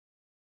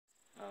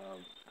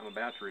I'm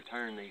about to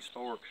return these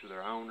forks to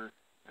their owner.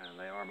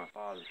 They are my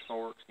father's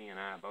forks. He and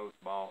I both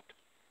bought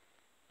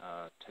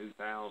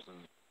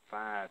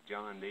 2005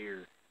 John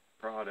Deere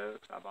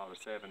products. I bought a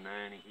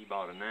 790, he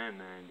bought a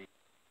 990.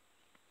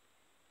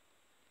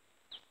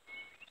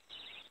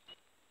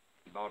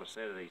 He bought a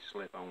set of these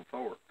slip-on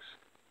forks,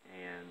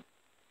 and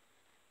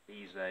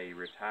he's a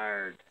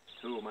retired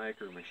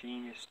toolmaker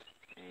machinist,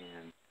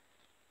 and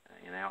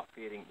in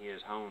outfitting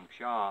his home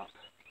shop,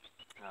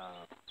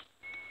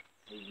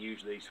 he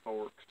used these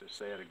forks to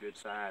set a good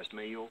sized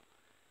meal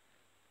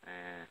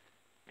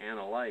and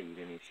a lathe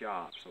in his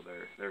shop. So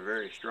they're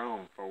very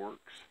strong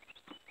forks.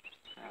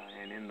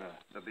 And in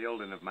the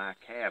building of my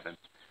cabin,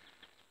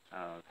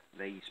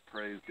 these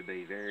proved to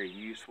be very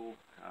useful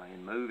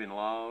in moving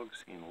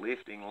logs, in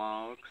lifting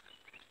logs.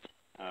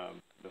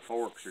 The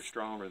forks are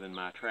stronger than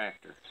my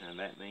tractor, and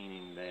that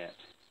meaning that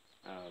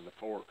the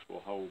forks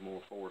will hold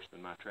more force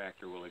than my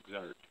tractor will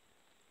exert.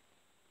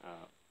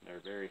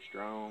 They're very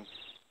strong,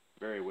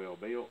 very well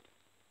built.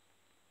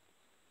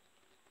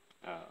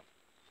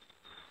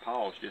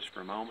 Pause just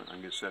for a moment. I'm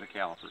going to set a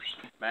calipers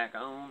back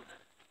on.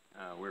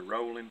 We're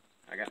rolling.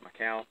 I got my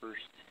calipers.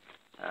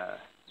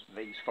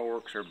 These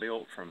forks are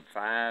built from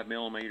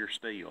 5mm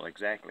steel,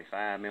 exactly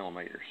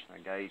 5mm. I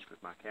gauged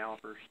with my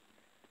calipers.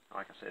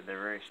 Like I said, they're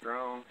very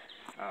strong.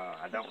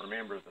 I don't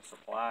remember the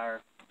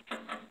supplier,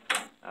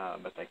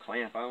 but they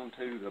clamp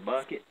onto the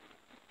bucket.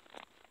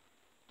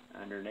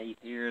 Underneath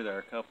here, there are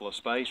a couple of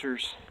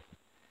spacers.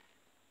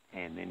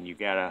 And then you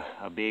got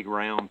a big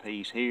round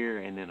piece here,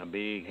 and then a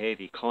big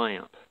heavy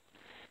clamp.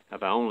 Now,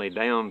 the only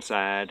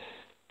downside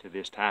to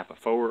this type of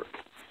fork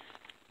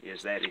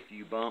is that if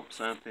you bump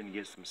something,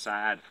 get some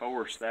side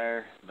force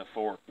there, the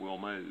fork will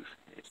move.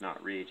 It's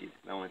not rigid.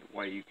 The only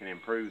way you can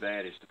improve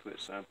that is to put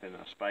something,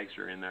 a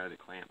spacer in there that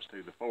clamps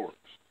to the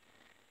forks.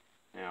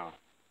 Now,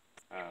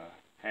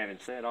 having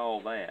said all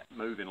that,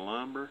 moving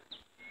lumber,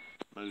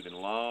 moving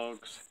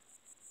logs,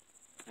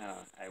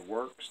 a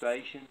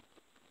workstation,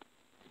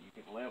 you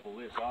can level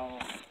this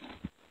off.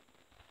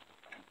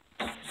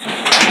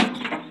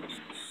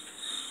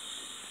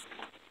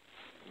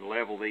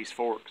 Level these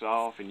forks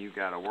off, and you've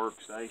got a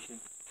workstation.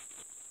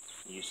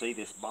 You see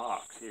this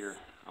box here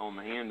on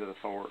the end of the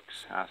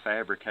forks. I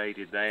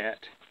fabricated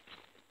that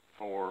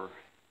for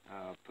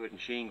putting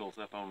shingles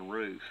up on the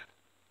roof.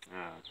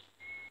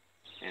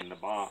 And the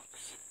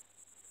box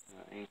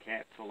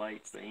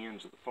encapsulates the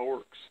ends of the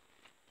forks.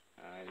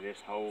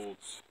 This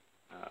holds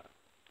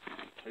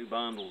 2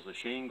 bundles of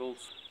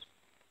shingles,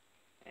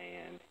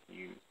 and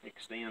you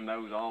extend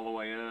those all the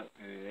way up,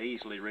 and it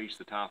easily reach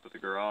the top of the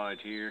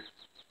garage here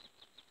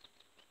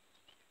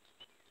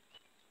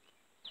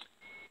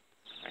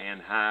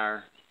and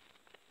higher.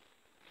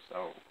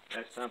 So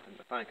that's something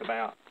to think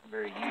about.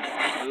 Very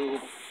useful tool.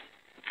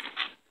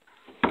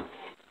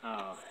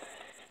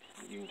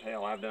 You can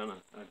tell I've done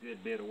a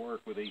good bit of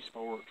work with these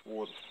forks.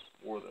 Wore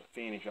the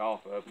finish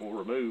off of them. We'll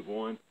remove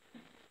one.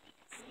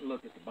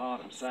 Look at the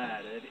bottom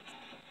side of it.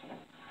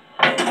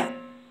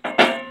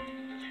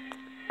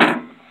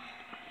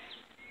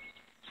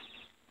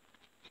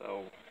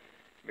 So,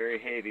 very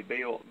heavy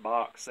built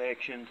box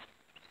section.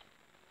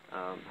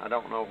 I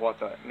don't know what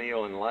the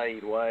mill and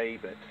lathe weigh,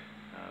 but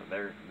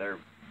they're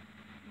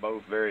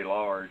both very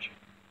large.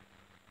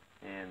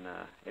 And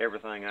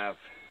everything I've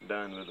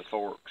done with the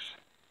forks,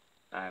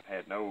 I've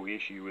had no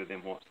issue with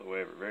them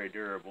whatsoever. Very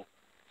durable.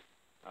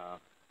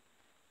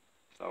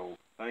 So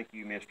thank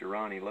you, Mr.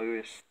 Ronnie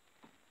Lewis,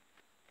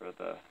 for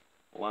the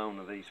loan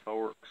of these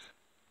forks.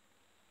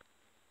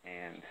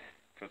 And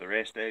for the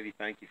rest of you,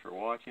 thank you for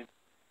watching.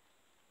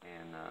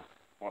 And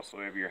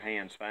whatsoever your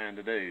hands find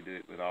to do, do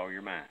it with all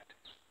your might.